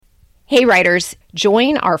Hey writers,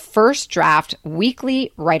 join our First Draft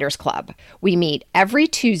weekly writers club. We meet every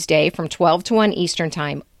Tuesday from 12 to 1 Eastern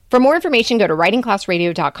Time. For more information, go to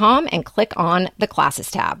writingclassradio.com and click on the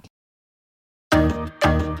Classes tab. I'm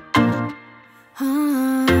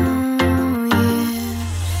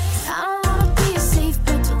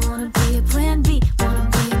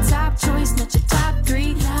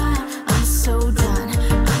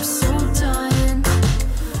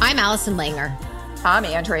Allison Langer. I'm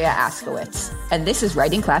Andrea Askowitz, and this is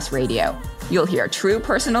Writing Class Radio. You'll hear true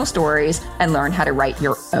personal stories and learn how to write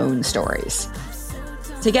your own stories.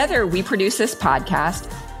 Together, we produce this podcast,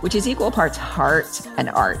 which is equal parts heart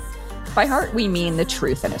and art. By heart, we mean the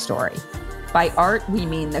truth in a story. By art, we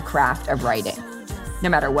mean the craft of writing. No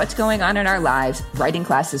matter what's going on in our lives, writing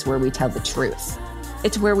class is where we tell the truth.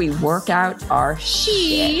 It's where we work out our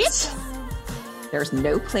shit. There's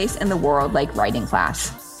no place in the world like writing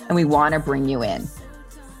class, and we want to bring you in.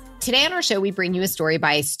 Today on our show, we bring you a story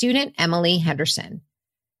by student Emily Henderson.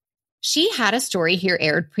 She had a story here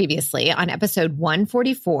aired previously on episode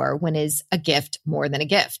 144, When Is a Gift More Than a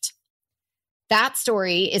Gift? That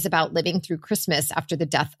story is about living through Christmas after the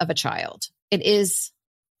death of a child. It is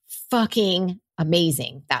fucking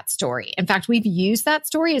amazing, that story. In fact, we've used that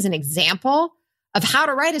story as an example of how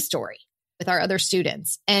to write a story with our other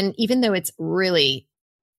students. And even though it's really,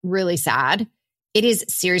 really sad, it is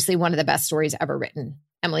seriously one of the best stories ever written.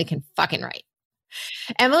 Emily can fucking write.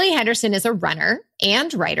 Emily Henderson is a runner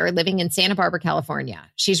and writer living in Santa Barbara, California.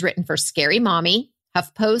 She's written for Scary Mommy,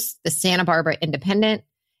 HuffPost, the Santa Barbara Independent,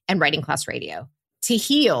 and Writing Class Radio. To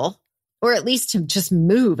heal, or at least to just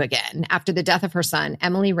move again after the death of her son,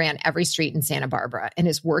 Emily ran every street in Santa Barbara and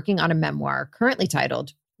is working on a memoir currently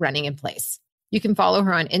titled Running in Place. You can follow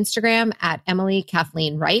her on Instagram at Emily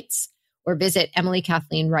Kathleen Writes or visit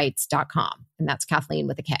emilykathleenwrites.com. And that's Kathleen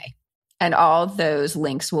with a K. And all those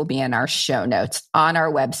links will be in our show notes on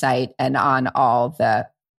our website and on all the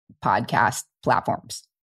podcast platforms.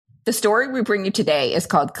 The story we bring you today is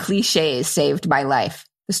called Cliches Saved My Life.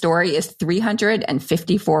 The story is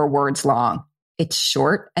 354 words long. It's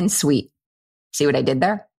short and sweet. See what I did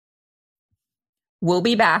there? We'll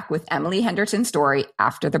be back with Emily Henderson's story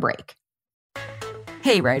after the break.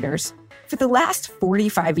 Hey, writers. For the last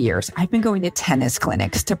 45 years, I've been going to tennis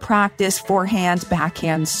clinics to practice forehand,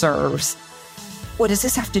 backhand serves. What does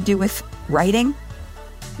this have to do with writing?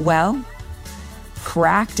 Well,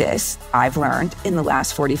 practice, I've learned in the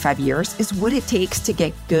last 45 years, is what it takes to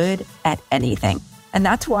get good at anything. And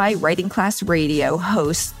that's why Writing Class Radio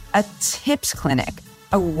hosts a tips clinic,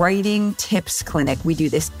 a writing tips clinic. We do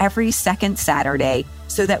this every second Saturday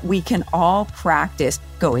so that we can all practice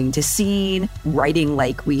going to scene, writing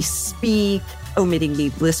like we speak, omitting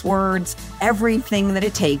needless words, everything that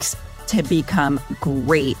it takes to become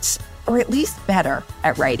great, or at least better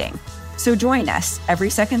at writing. So join us every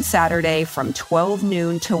second Saturday from 12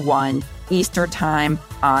 noon to 1 Eastern Time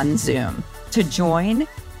on Zoom. To join,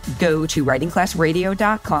 go to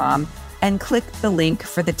writingclassradio.com and click the link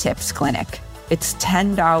for the tips clinic. It's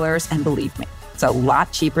 $10, and believe me, it's a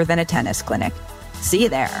lot cheaper than a tennis clinic. See you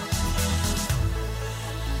there.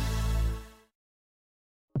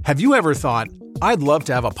 Have you ever thought, I'd love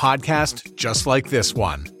to have a podcast just like this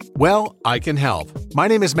one? Well, I can help. My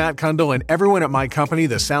name is Matt Kundle, and everyone at my company,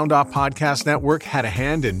 the Sound Off Podcast Network, had a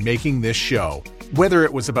hand in making this show. Whether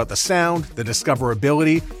it was about the sound, the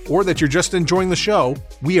discoverability, or that you're just enjoying the show,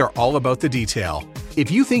 we are all about the detail.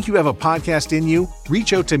 If you think you have a podcast in you,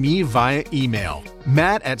 reach out to me via email,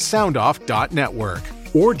 matt@soundoff.network,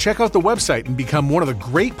 or check out the website and become one of the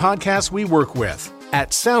great podcasts we work with at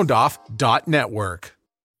soundoff.network.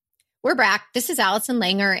 We're back. This is Allison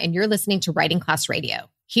Langer, and you're listening to Writing Class Radio.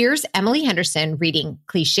 Here's Emily Henderson reading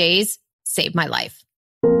Cliches Saved My Life.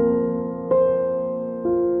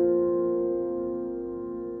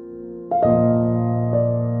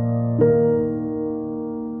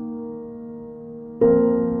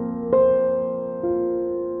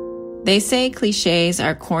 They say cliches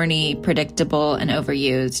are corny, predictable, and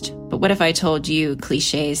overused. But what if I told you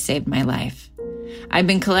cliches saved my life? I've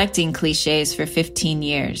been collecting cliches for 15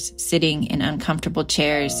 years, sitting in uncomfortable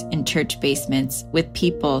chairs in church basements with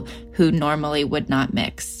people who normally would not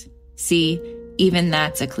mix. See, even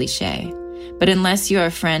that's a cliche. But unless you're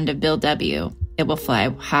a friend of Bill W., it will fly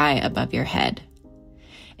high above your head.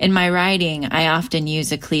 In my writing, I often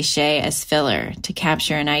use a cliche as filler to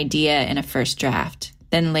capture an idea in a first draft.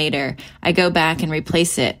 Then later, I go back and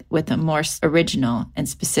replace it with a more original and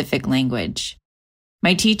specific language.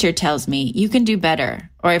 My teacher tells me, you can do better,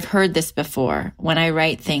 or I've heard this before when I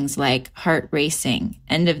write things like heart racing,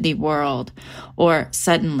 end of the world, or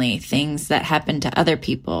suddenly things that happened to other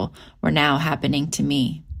people were now happening to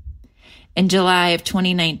me. In July of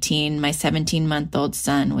 2019, my 17-month-old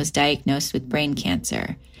son was diagnosed with brain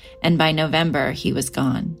cancer, and by November, he was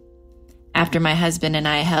gone. After my husband and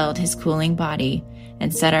I held his cooling body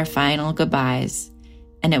and said our final goodbyes,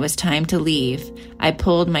 and it was time to leave, I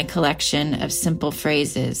pulled my collection of simple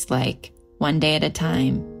phrases like, one day at a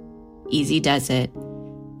time, easy does it,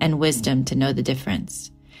 and wisdom to know the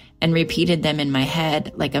difference, and repeated them in my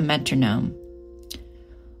head like a metronome.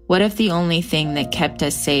 What if the only thing that kept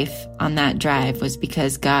us safe on that drive was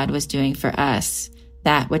because God was doing for us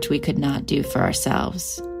that which we could not do for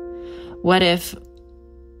ourselves? What if,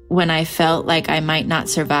 when I felt like I might not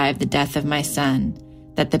survive the death of my son,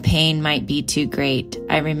 that the pain might be too great,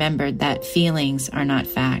 I remembered that feelings are not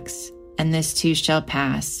facts, and this too shall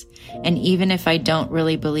pass. And even if I don't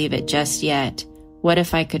really believe it just yet, what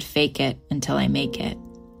if I could fake it until I make it?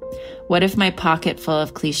 What if my pocket full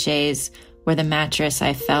of cliches were the mattress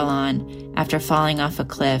I fell on after falling off a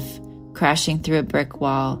cliff, crashing through a brick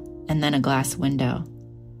wall, and then a glass window?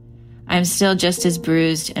 I'm still just as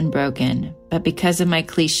bruised and broken, but because of my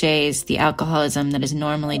cliches, the alcoholism that is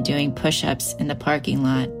normally doing push-ups in the parking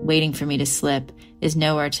lot, waiting for me to slip, is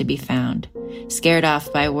nowhere to be found, scared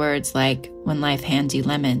off by words like, when life hands you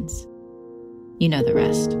lemons. You know the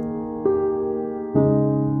rest.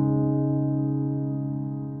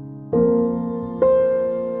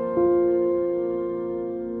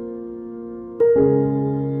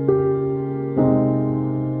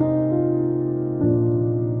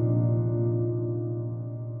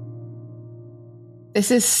 This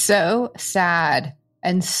is so sad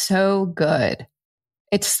and so good.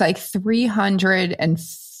 It's like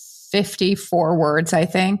 354 words, I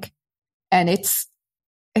think. And it's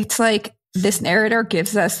like this narrator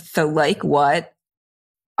gives us the like what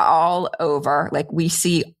all over. Like we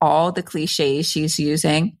see all the cliches she's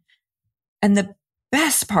using. And the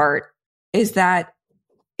best part is that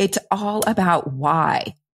it's all about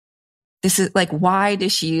why. This is like, why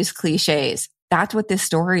does she use cliches? That's what this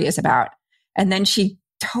story is about. And then she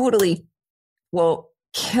totally,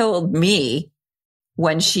 killed me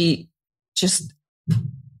when she just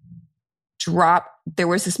dropped. There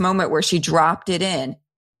was this moment where she dropped it in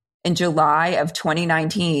July of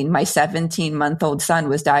 2019. My 17-month-old son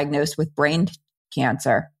was diagnosed with brain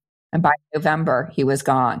cancer. And by November, he was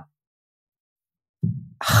gone.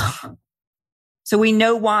 So we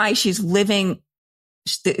know why she's living,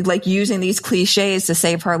 like using these cliches to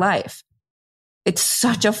save her life. It's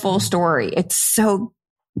such a full story. It's so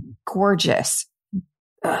gorgeous.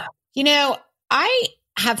 Ugh. You know, I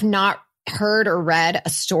have not heard or read a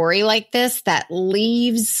story like this that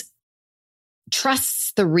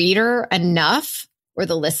trusts the reader enough or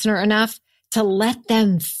the listener enough to let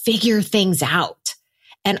them figure things out.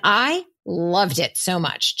 And I loved it so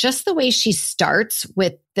much. Just the way she starts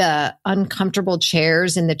with the uncomfortable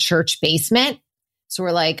chairs in the church basement. So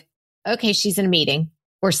we're like, okay, she's in a meeting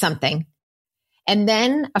or something. And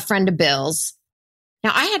then a friend of Bill's.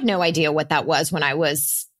 Now, I had no idea what that was when I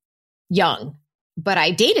was young, but I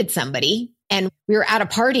dated somebody and we were at a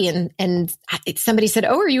party and somebody said,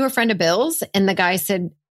 "Oh, are you a friend of Bill's?" And the guy said,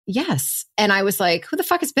 "Yes." And I was like, "Who the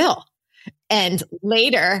fuck is Bill?" And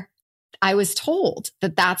later I was told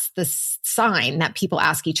that that's the sign that people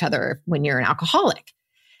ask each other when you're an alcoholic.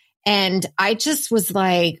 And I just was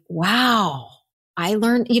like, wow, I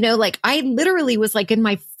learned, like I literally was like in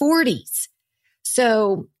my 40s.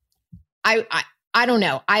 So I don't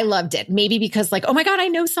know. I loved it. Maybe because like, oh my God, I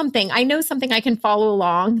know something I can follow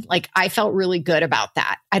along. Like I felt really good about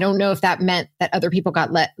that. I don't know if that meant that other people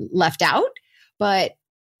got left out, but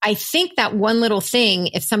I think that one little thing,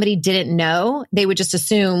 if somebody didn't know, they would just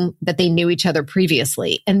assume that they knew each other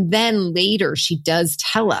previously. And then later she does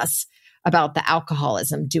tell us about the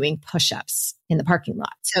alcoholism doing push-ups in the parking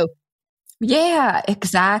lot. So yeah,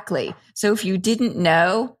 exactly. So if you didn't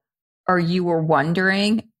know, or you were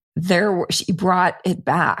wondering, she brought it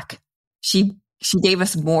back. She gave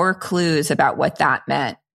us more clues about what that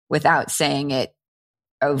meant without saying it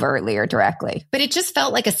overtly or directly. But it just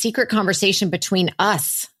felt like a secret conversation between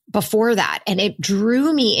us before that. And it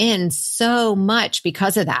drew me in so much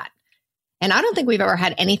because of that. And I don't think we've ever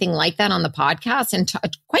had anything like that on the podcast. And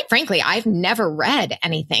quite frankly, I've never read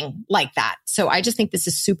anything like that. So I just think this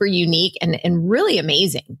is super unique and really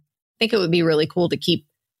amazing. I think it would be really cool to keep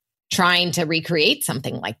trying to recreate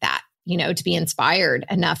something like that, to be inspired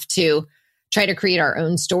enough to try to create our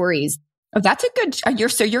own stories. Oh, that's a good,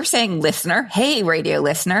 you're saying listener, hey, radio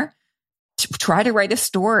listener, try to write a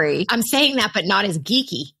story. I'm saying that, but not as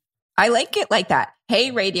geeky. I like it like that.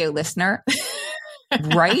 Hey, radio listener,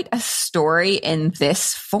 write a story in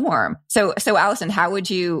this form. So Allison, how would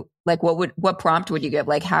you, like, what prompt would you give?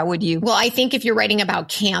 Like, how would you? Well, I think if you're writing about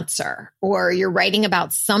cancer or you're writing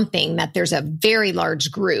about something that there's a very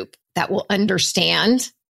large group that will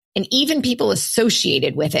understand, and even people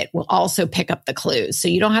associated with it will also pick up the clues. So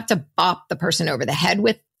you don't have to bop the person over the head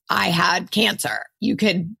with, I had cancer. You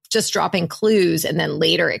could just drop in clues and then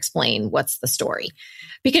later explain what's the story.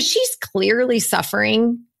 Because she's clearly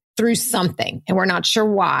suffering through something and we're not sure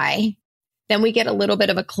why. Then we get a little bit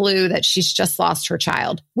of a clue that she's just lost her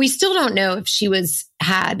child. We still don't know if she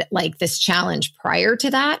had like this challenge prior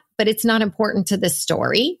to that, but it's not important to this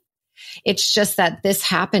story. It's just that this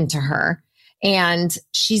happened to her and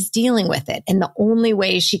she's dealing with it. And the only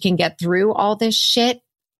way she can get through all this shit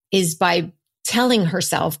is by telling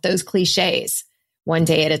herself those cliches one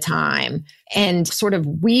day at a time, and sort of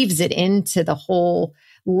weaves it into the whole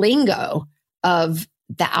lingo of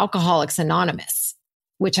the Alcoholics Anonymous,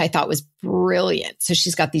 which I thought was brilliant. So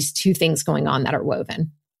she's got these two things going on that are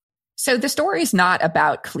woven. So the story is not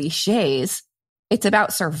about cliches. It's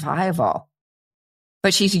about survival.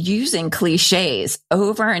 But she's using cliches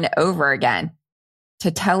over and over again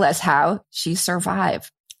to tell us how she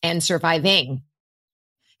survived. And surviving.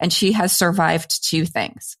 And she has survived two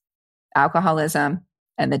things: alcoholism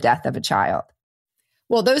and the death of a child.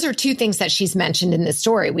 Well, those are two things that she's mentioned in this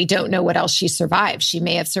story. We don't know what else she survived. She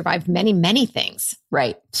may have survived many, many things.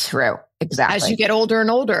 Right. True. Exactly. As you get older and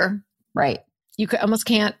older. Right. You almost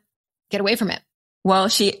can't get away from it. Well,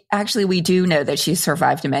 we do know that she's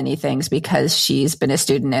survived many things because she's been a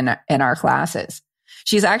student in our classes.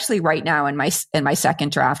 She's actually right now in my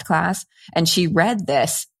second draft class, and she read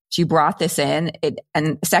this. She brought this in,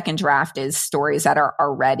 and second draft is stories that are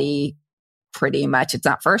already pretty much, it's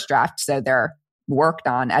not first draft, so they're worked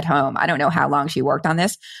on at home. I don't know how long she worked on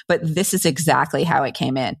this, but this is exactly how it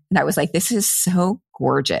came in. And I was like, this is so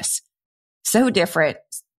gorgeous, so different,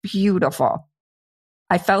 beautiful.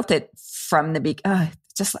 I felt it from the beginning.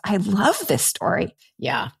 I love this story.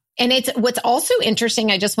 Yeah. And what's also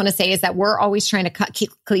interesting, I just want to say, is that we're always trying to cut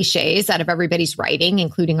cliches out of everybody's writing,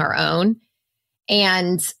 including our own.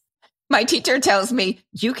 And my teacher tells me,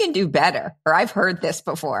 you can do better, or I've heard this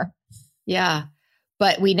before. Yeah.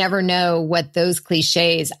 But we never know what those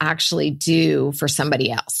cliches actually do for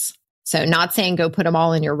somebody else. So not saying go put them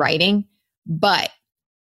all in your writing, but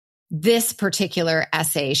this particular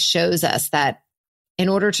essay shows us that in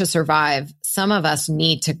order to survive, some of us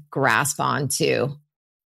need to grasp onto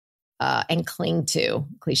and cling to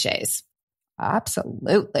cliches.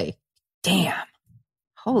 Absolutely. Damn.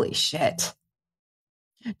 Holy shit.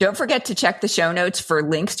 Don't forget to check the show notes for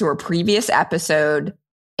links to our previous episode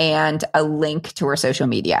and a link to our social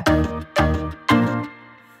media.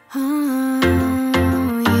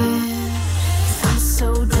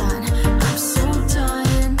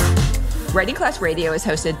 Writing Class Radio is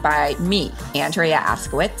hosted by me, Andrea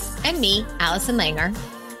Askowitz. And me, Allison Langer.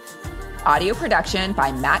 Audio production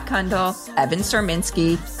by Matt Kundle, Evan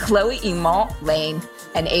Serminski, Chloe Emalt Lane,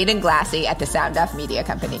 and Aidan Glassy at the Sound Off Media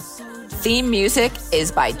Company. Theme music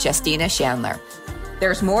is by Justina Chandler.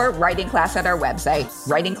 There's more Writing Class at our website,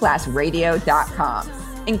 writingclassradio.com,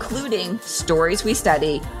 including stories we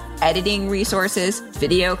study, editing resources,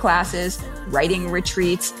 video classes, writing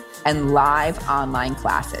retreats, and live online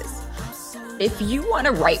classes. If you want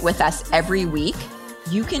to write with us every week,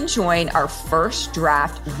 you can join our First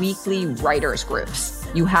Draft weekly writers groups.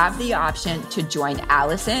 You have the option to join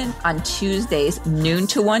Allison on Tuesdays, noon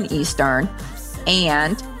to 1 Eastern,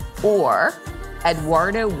 or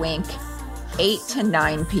Eduardo Wink, 8 to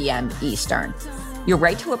 9 p.m. Eastern. You'll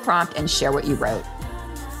write to a prompt and share what you wrote.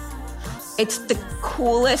 It's the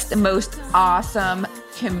coolest, most awesome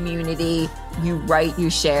community. You write,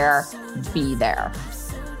 you share, be there.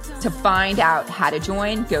 To find out how to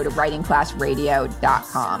join, go to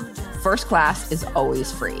writingclassradio.com. First class is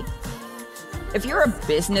always free. If you're a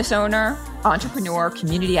business owner, entrepreneur,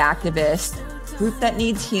 community activist, group that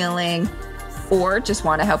needs healing, or just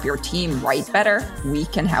want to help your team write better, we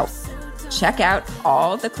can help. Check out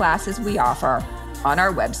all the classes we offer on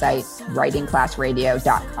our website,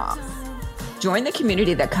 writingclassradio.com. Join the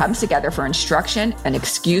community that comes together for instruction, an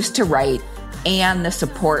excuse to write, and the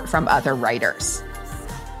support from other writers.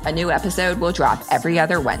 A new episode will drop every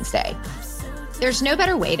other Wednesday. There's no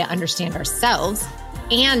better way to understand ourselves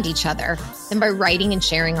and each other than by writing and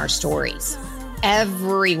sharing our stories.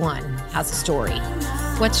 Everyone has a story.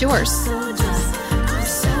 What's yours?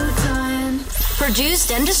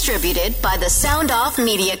 Produced and distributed by the Sound Off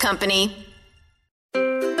Media Company.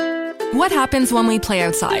 What happens when we play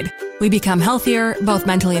outside? We become healthier, both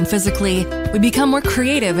mentally and physically. We become more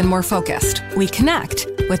creative and more focused. We connect.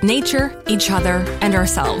 with nature, each other, and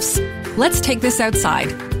ourselves. Let's Take This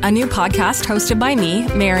Outside, a new podcast hosted by me,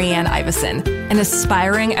 Marianne Iveson, an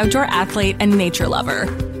aspiring outdoor athlete and nature lover.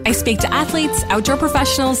 I speak to athletes, outdoor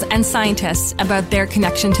professionals, and scientists about their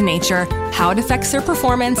connection to nature, how it affects their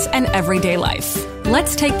performance, and everyday life.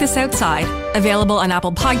 Let's Take This Outside, available on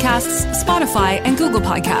Apple Podcasts, Spotify, and Google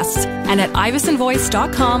Podcasts, and at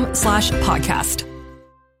ivesonvoice.com/podcast.